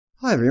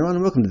Hi everyone,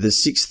 and welcome to the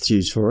 6th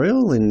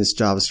tutorial in this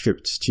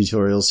JavaScript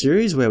tutorial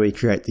series where we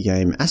create the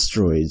game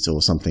Asteroids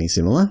or something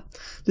similar.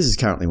 This is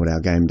currently what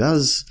our game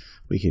does.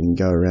 We can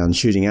go around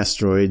shooting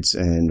asteroids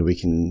and we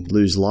can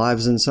lose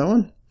lives and so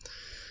on.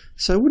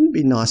 So wouldn't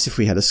it be nice if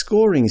we had a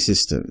scoring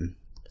system?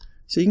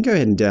 So you can go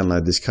ahead and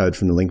download this code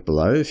from the link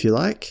below if you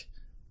like.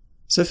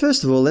 So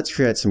first of all, let's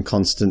create some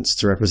constants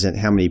to represent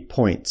how many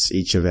points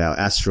each of our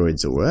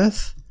asteroids are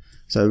worth.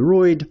 So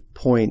roid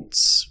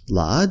points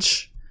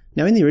large.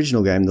 Now in the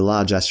original game, the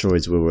large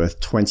asteroids were worth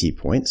 20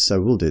 points,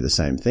 so we'll do the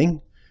same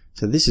thing.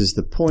 So this is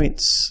the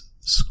points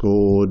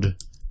scored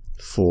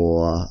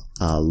for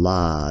a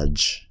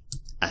large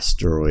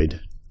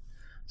asteroid.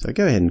 So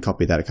go ahead and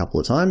copy that a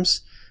couple of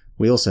times.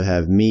 We also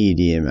have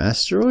medium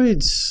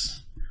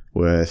asteroids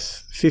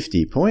worth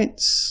 50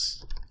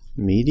 points,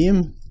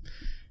 medium.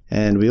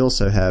 And we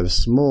also have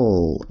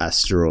small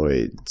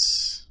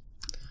asteroids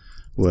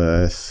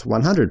worth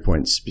 100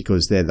 points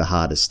because they're the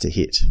hardest to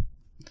hit.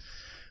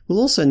 We'll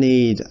also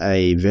need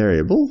a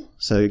variable,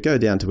 so go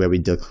down to where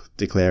we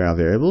declare our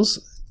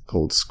variables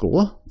called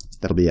score.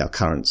 That'll be our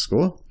current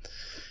score.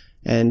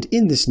 And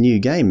in this new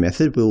game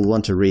method, we'll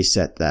want to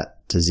reset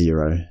that to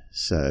 0.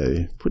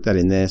 So put that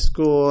in there,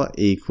 score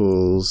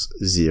equals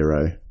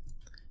 0.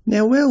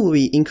 Now where will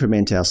we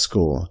increment our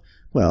score?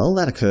 Well,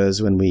 that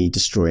occurs when we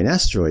destroy an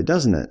asteroid,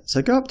 doesn't it?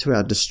 So go up to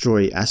our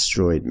destroy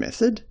asteroid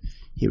method.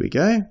 Here we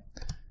go.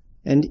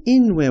 And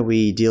in where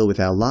we deal with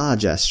our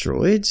large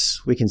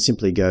asteroids, we can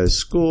simply go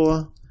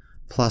score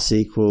plus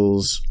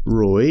equals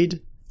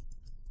roid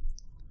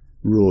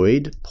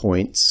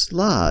points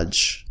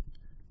large.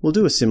 We'll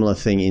do a similar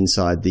thing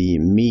inside the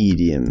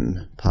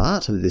medium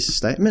part of this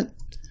statement.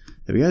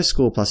 There we go,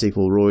 score plus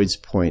equal roids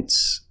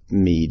points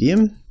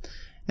medium.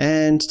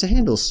 And to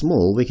handle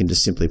small, we can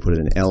just simply put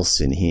an else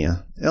in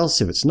here.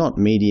 Else, if it's not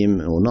medium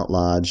or not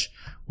large,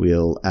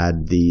 we'll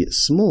add the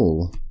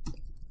small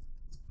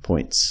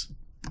points.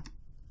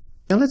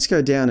 Now let's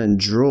go down and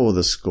draw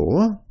the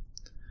score.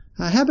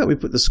 How about we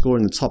put the score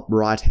in the top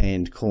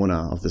right-hand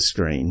corner of the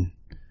screen?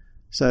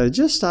 So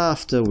just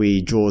after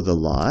we draw the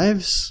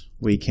lives,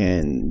 we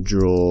can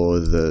draw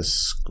the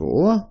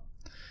score.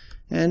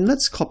 And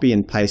let's copy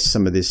and paste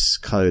some of this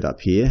code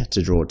up here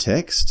to draw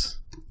text.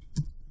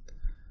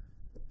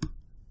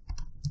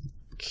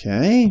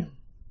 Okay.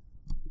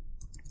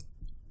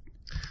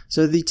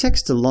 So the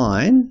text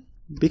align,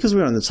 because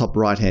we're on the top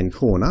right-hand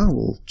corner,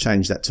 we'll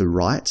change that to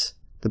right.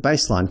 The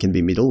baseline can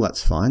be middle,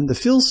 that's fine. The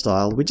fill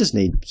style, we just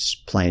need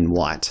plain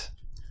white.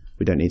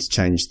 We don't need to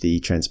change the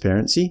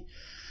transparency.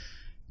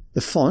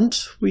 The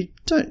font, we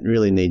don't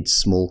really need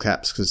small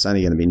caps because it's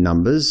only going to be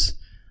numbers.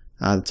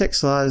 The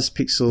text size,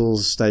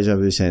 pixels, stage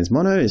over sans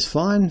mono is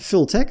fine.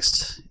 Fill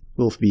text,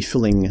 we'll be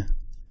filling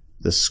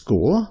the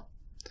score.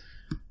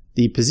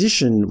 The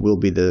position will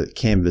be the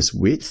canvas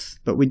width,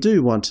 but we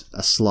do want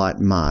a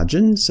slight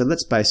margin, so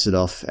let's base it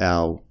off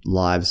our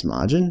lives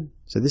margin.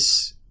 So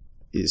this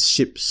is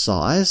ship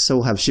size, so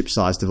we'll have ship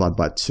size divided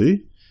by 2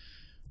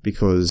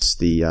 because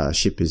the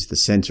ship is the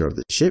center of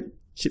the ship.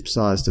 Ship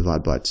size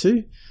divided by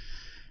 2.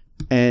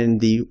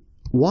 And the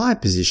Y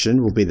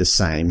position will be the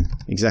same,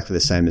 exactly the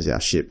same as our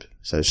ship.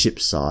 So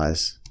ship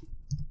size.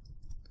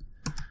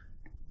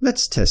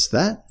 Let's test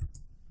that.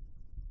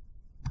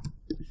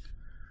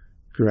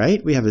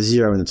 Great, we have a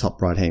 0 in the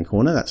top right hand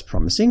corner, that's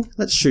promising.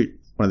 Let's shoot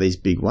one of these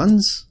big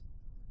ones.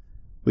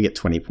 We get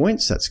 20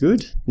 points, that's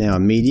good. Now a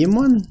medium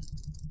one.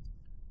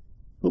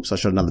 Oops, I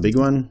shot another big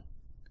one.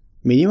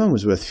 Medium one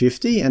was worth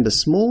 50, and a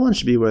small one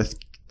should be worth,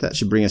 that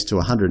should bring us to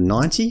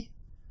 190.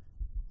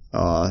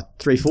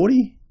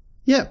 340?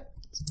 Yep,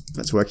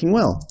 that's working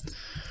well.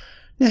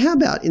 Now how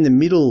about in the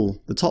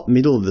middle, the top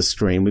middle of the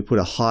screen, we put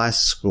a high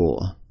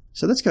score.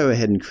 So let's go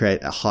ahead and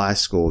create a high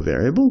score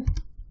variable.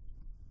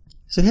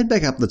 So head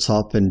back up the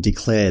top and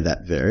declare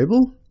that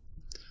variable.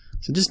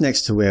 So just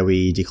next to where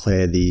we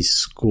declare the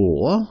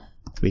score,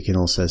 we can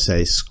also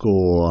say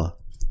score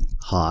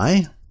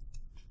high.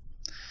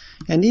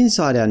 And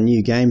inside our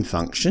new game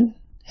function,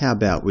 how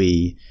about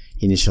we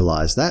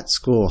initialize that,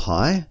 score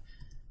high.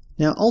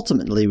 Now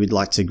ultimately we'd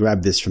like to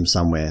grab this from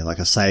somewhere, like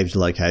a saved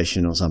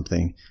location or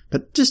something.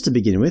 But just to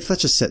begin with,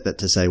 let's just set that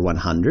to say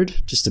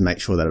 100, just to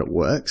make sure that it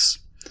works.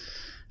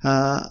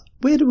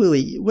 Where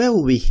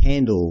will we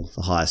handle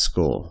the high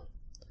score?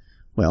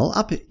 Well,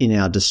 up in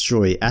our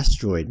destroy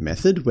asteroid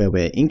method, where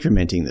we're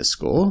incrementing the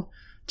score,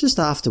 just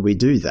after we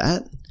do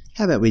that,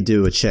 how about we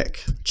do a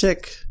check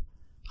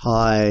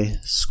high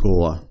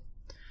score.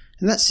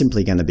 And that's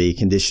simply going to be a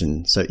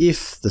condition. So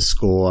if the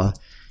score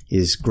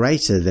is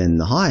greater than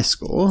the high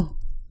score,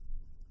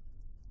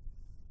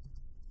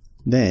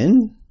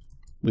 then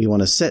we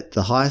want to set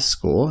the high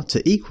score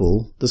to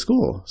equal the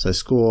score. So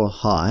score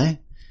high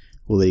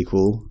will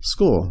equal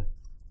score.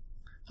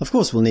 Of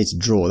course, we'll need to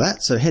draw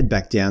that. So head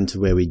back down to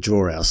where we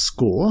draw our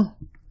score.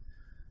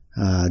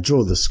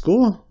 Draw the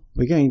score.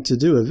 We're going to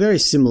do a very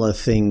similar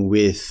thing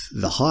with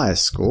the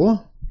highest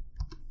score.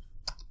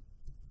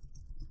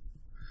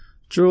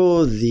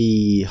 Draw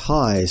the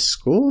high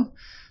score.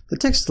 The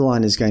text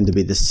line is going to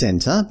be the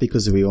center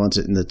because we want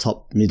it in the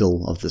top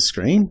middle of the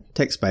screen.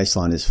 Text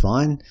baseline is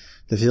fine.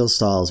 The fill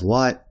style is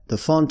white. The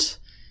font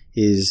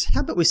is,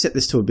 how about we set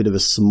this to a bit of a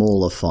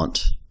smaller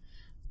font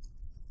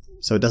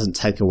so it doesn't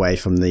take away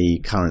from the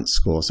current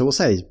score. So we'll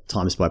say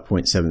times by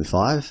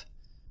 0.75.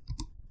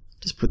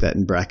 Just put that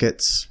in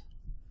brackets.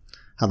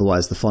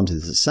 Otherwise the font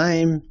is the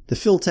same. The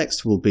fill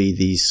text will be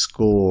the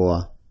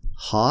score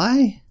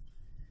high.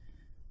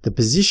 The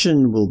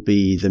position will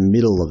be the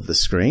middle of the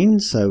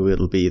screen, so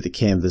it'll be the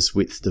canvas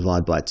width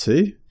divided by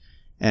 2,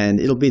 and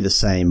it'll be the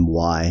same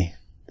Y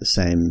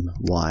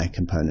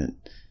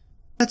component.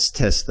 Let's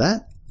test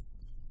that.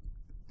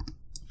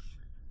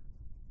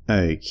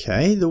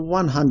 Okay, the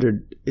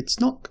 100, it's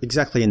not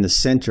exactly in the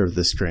center of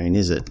the screen,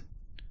 is it?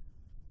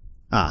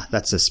 Ah,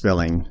 that's a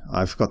spelling.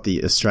 I've got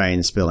the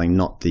Australian spelling,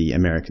 not the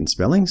American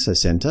spelling, so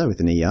center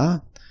with an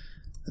ER.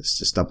 Let's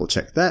just double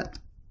check that.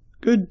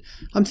 Good.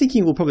 I'm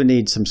thinking we'll probably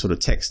need some sort of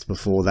text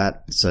before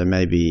that, so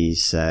maybe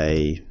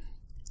say,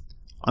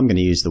 I'm going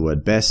to use the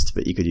word best,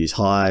 but you could use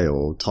high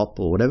or top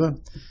or whatever.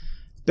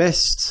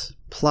 Best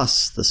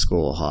plus the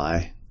score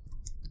high.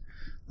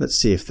 Let's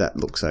see if that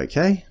looks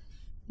okay.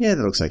 Yeah,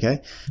 that looks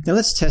okay. Now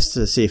let's test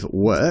to see if it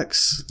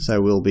works. So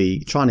we'll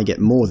be trying to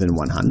get more than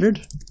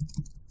 100.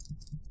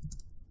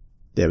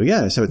 There we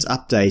go. So it's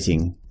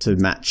updating to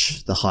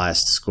match the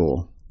highest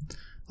score.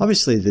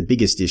 Obviously, the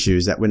biggest issue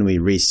is that when we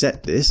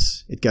reset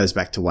this, it goes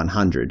back to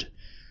 100.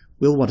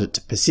 We'll want it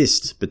to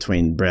persist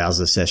between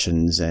browser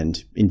sessions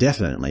and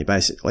indefinitely,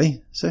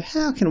 basically. So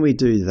how can we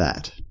do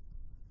that?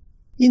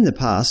 In the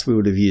past, we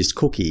would have used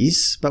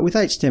cookies, but with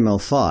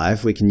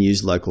HTML5, we can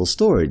use local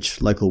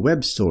storage, local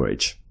web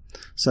storage.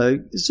 So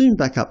zoom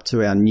back up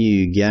to our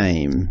new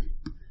game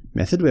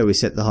method where we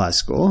set the high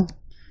score.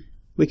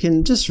 We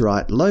can just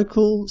write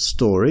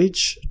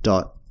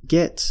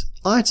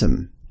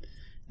localStorage.getItem.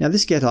 Now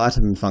this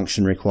getItem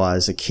function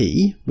requires a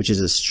key, which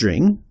is a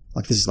string,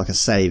 like this is like a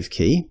save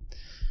key.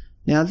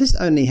 Now this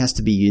only has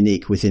to be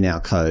unique within our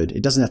code.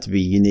 It doesn't have to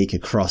be unique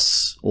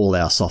across all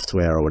our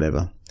software or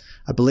whatever.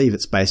 I believe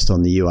it's based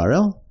on the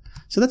URL.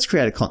 So let's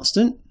create a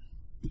constant.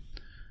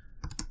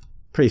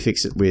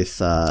 Prefix it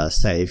with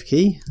save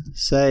key,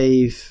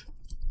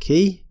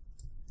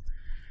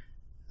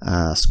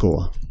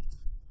 score.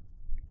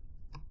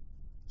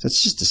 So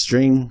it's just a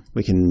string.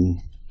 We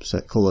can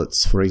call it,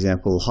 for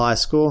example, high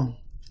score.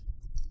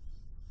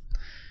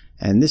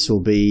 And this will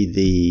be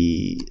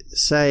the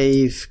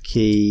save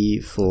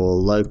key for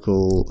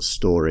local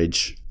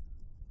storage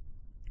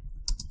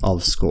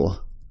of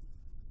score,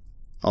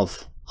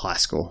 of high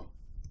score.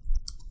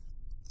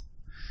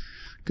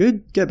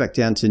 Good. Go back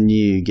down to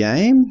new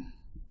game.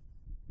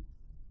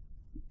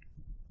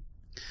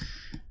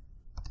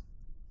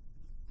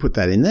 Put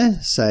that in there,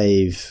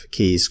 save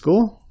key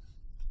score.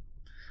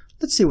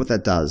 Let's see what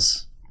that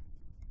does.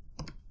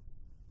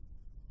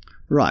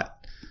 Right.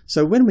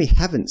 So when we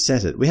haven't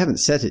set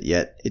it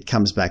yet, it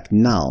comes back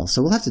null.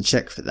 So we'll have to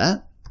check for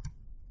that.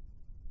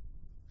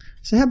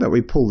 So how about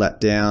we pull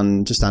that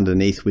down just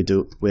underneath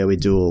where we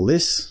do all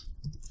this.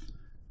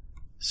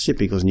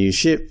 Ship equals new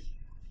ship.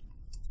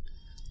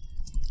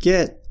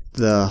 Get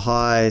the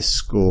high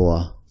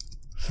score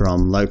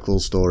from local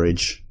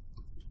storage.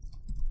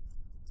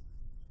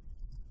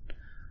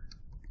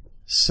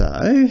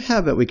 So how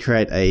about we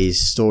create a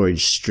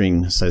storage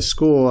string. So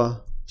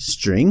score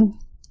string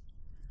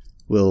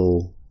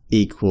will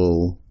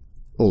equal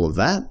all of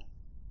that.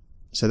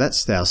 So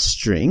that's our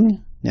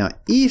string. Now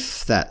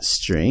if that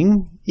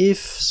string, if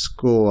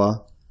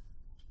score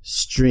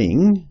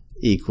string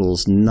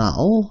equals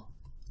null,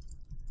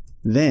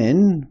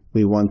 then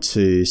we want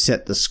to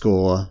set the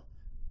score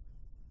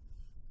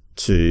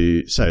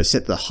to, so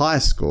set the high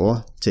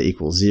score to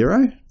equal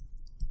 0.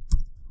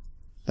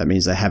 That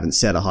means they haven't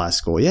set a high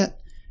score yet.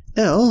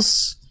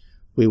 Else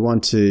we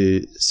want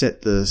to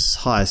set this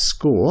high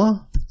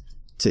score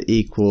to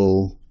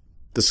equal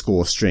the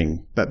score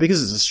string. But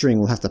because it's a string,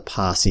 we'll have to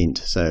pass int.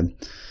 So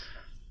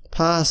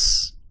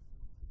pass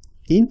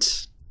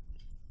int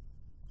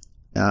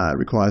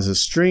requires a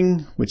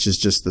string, which is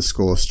just the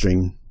score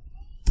string.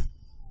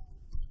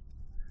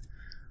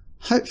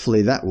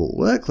 Hopefully that will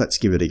work. Let's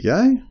give it a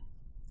go.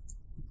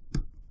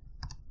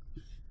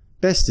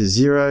 Best is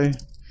 0.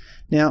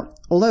 Now,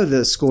 although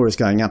the score is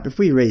going up, if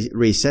we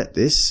reset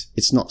this,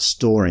 it's not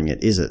storing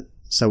it, is it?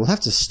 So we'll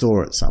have to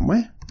store it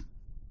somewhere.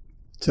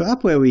 So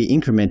up where we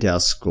increment our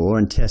score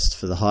and test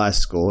for the high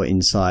score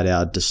inside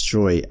our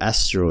destroy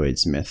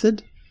asteroids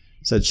method,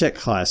 so check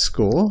high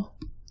score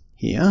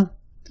here,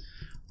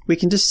 we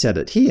can just set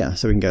it here.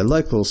 So we can go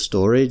local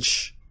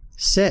storage,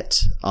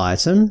 set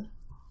item.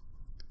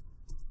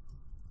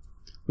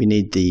 We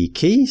need the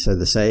key, so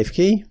the save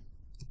key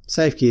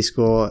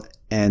score,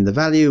 and the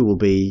value will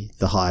be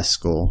the high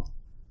score.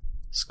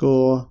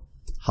 Score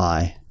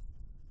high.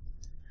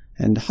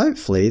 And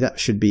hopefully that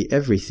should be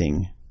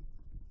everything.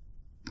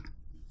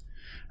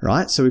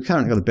 Right, so we've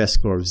currently got a best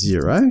score of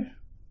 0.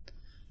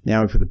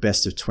 Now we put a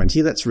best of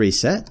 20. Let's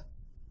reset.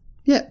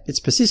 Yeah, it's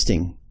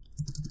persisting.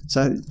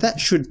 So that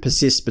should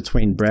persist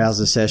between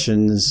browser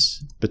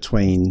sessions,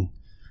 between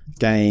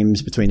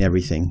games, between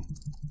everything.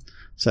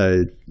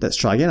 So let's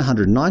try again,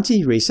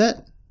 190,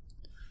 reset.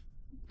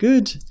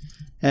 Good.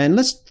 And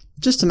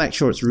just to make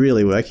sure it's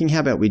really working, how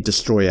about we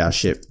destroy our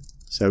ship?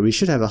 So we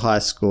should have a high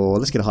score.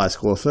 Let's get a high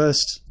score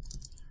first.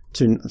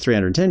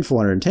 310,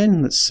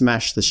 410. Let's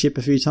smash the ship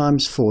a few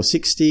times.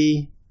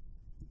 460.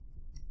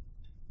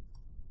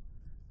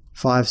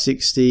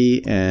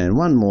 560, and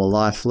one more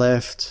life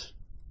left.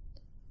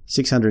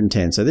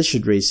 610. So this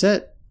should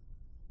reset.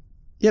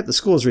 Yep, the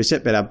score's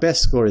reset, but our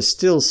best score is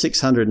still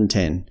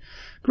 610.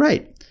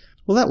 Great.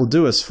 Well, that will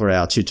do us for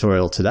our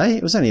tutorial today.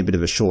 It was only a bit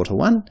of a shorter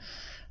one.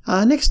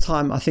 Next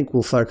time, I think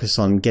we'll focus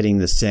on getting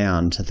the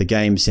sound, the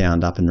game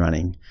sound, up and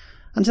running.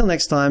 Until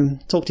next time,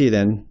 talk to you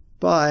then.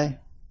 Bye.